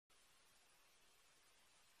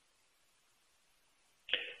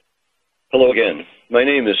Hello again. My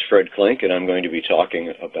name is Fred Klink, and I'm going to be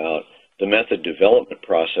talking about the method development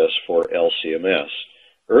process for LCMS.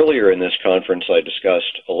 Earlier in this conference, I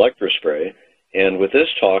discussed electrospray, and with this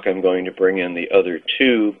talk, I'm going to bring in the other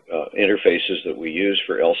two interfaces that we use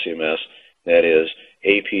for LCMS, that is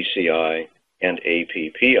APCI and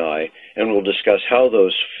APPI, and we'll discuss how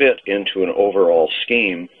those fit into an overall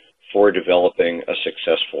scheme for developing a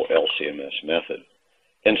successful LCMS method.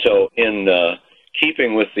 And so in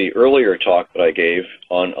keeping with the earlier talk that I gave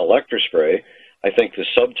on electrospray, I think the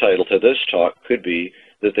subtitle to this talk could be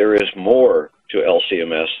that there is more to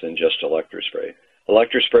LCMS than just electrospray.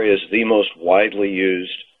 Electrospray is the most widely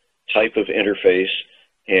used type of interface,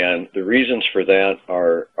 and the reasons for that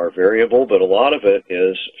are variable, but a lot of it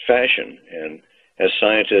is fashion. And as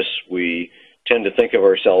scientists, we tend to think of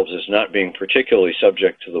ourselves as not being particularly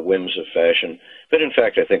subject to the whims of fashion, but in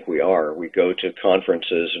fact I think we are. We go to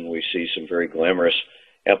conferences and we see some very glamorous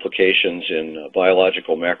applications in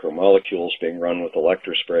biological macromolecules being run with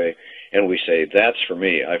electrospray, and we say, that's for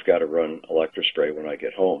me, I've got to run electrospray when I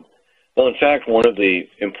get home. Well, in fact, one of the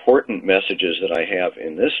important messages that I have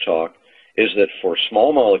in this talk is that for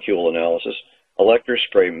small molecule analysis,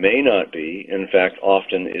 electrospray may not be, in fact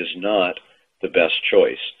often is not, the best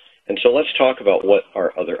choice. And so let's talk about what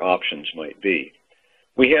our other options might be.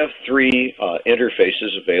 We have three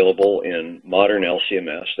interfaces available in modern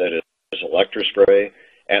LCMS, that is electrospray,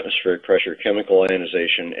 atmospheric pressure chemical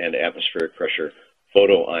ionization, and atmospheric pressure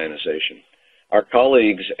photoionization. Our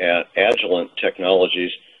colleagues at Agilent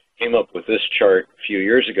Technologies came up with this chart a few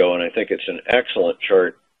years ago, and I think it's an excellent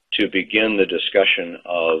chart to begin the discussion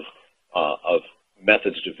of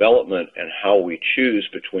methods development and how we choose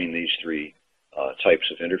between these three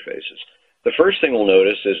types of interfaces. The first thing we'll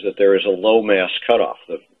notice is that there is a low mass cutoff,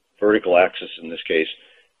 the vertical axis in this case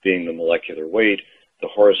being the molecular weight, the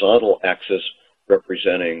horizontal axis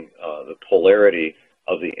representing the polarity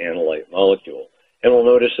of the analyte molecule. And we'll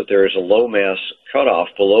notice that there is a low mass cutoff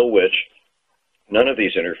below which none of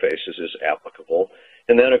these interfaces is applicable.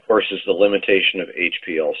 And that, of course, is the limitation of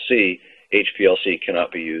HPLC. HPLC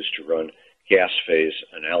cannot be used to run gas phase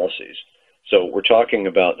analyses. So we're talking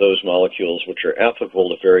about those molecules which are applicable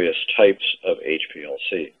to various types of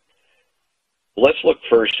HPLC. Let's look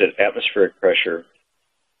first at atmospheric pressure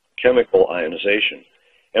chemical ionization.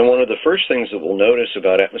 And one of the first things that we'll notice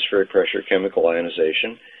about atmospheric pressure chemical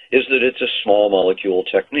ionization is that it's a small molecule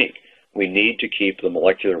technique. We need to keep the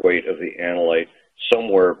molecular weight of the analyte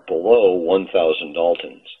somewhere below 1,000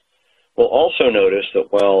 Daltons. We'll also notice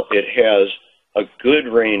that while it has a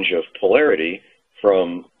good range of polarity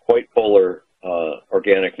from quite polar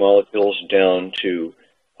organic molecules down to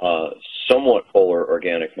somewhat polar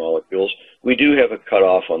organic molecules, we do have a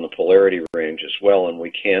cutoff on the polarity range as well, and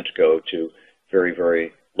we can't go to very,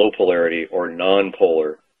 very low polarity or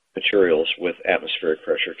non-polar materials with atmospheric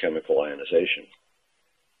pressure chemical ionization.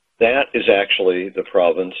 That is actually the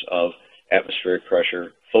province of atmospheric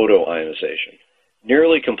pressure photoionization.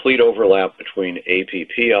 Nearly complete overlap between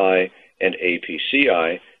APPI and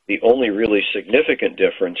APCI, the only really significant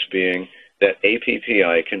difference being that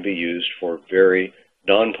APPI can be used for very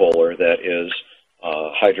nonpolar, that is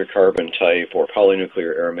hydrocarbon type or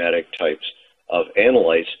polynuclear aromatic types of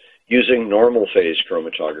analytes using normal phase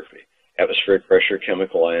chromatography. Atmospheric pressure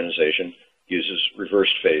chemical ionization uses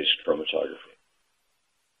reversed phase chromatography.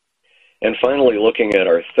 And finally, looking at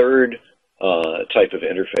our third type of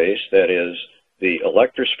interface, that is the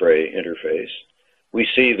electrospray interface, we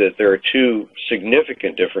see that there are two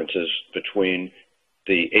significant differences between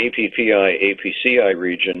the APPI, APCI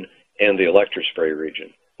region and the electrospray region.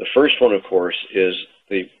 The first one, of course, is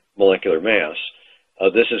the molecular mass.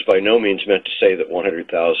 This is by no means meant to say that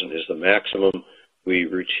 100,000 is the maximum. We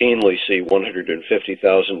routinely see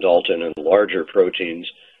 150,000 Dalton and larger proteins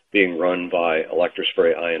being run by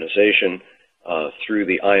electrospray ionization through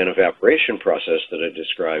the ion evaporation process that I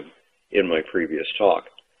described in my previous talk.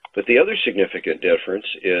 But the other significant difference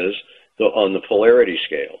is on the polarity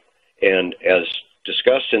scale. And as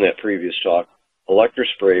discussed in that previous talk,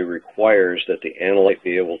 electrospray requires that the analyte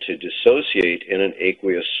be able to dissociate in an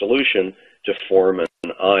aqueous solution to form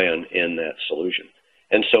an ion in that solution.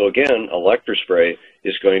 And so again, electrospray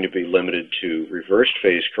is going to be limited to reversed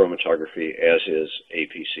phase chromatography, as is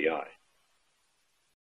APCI.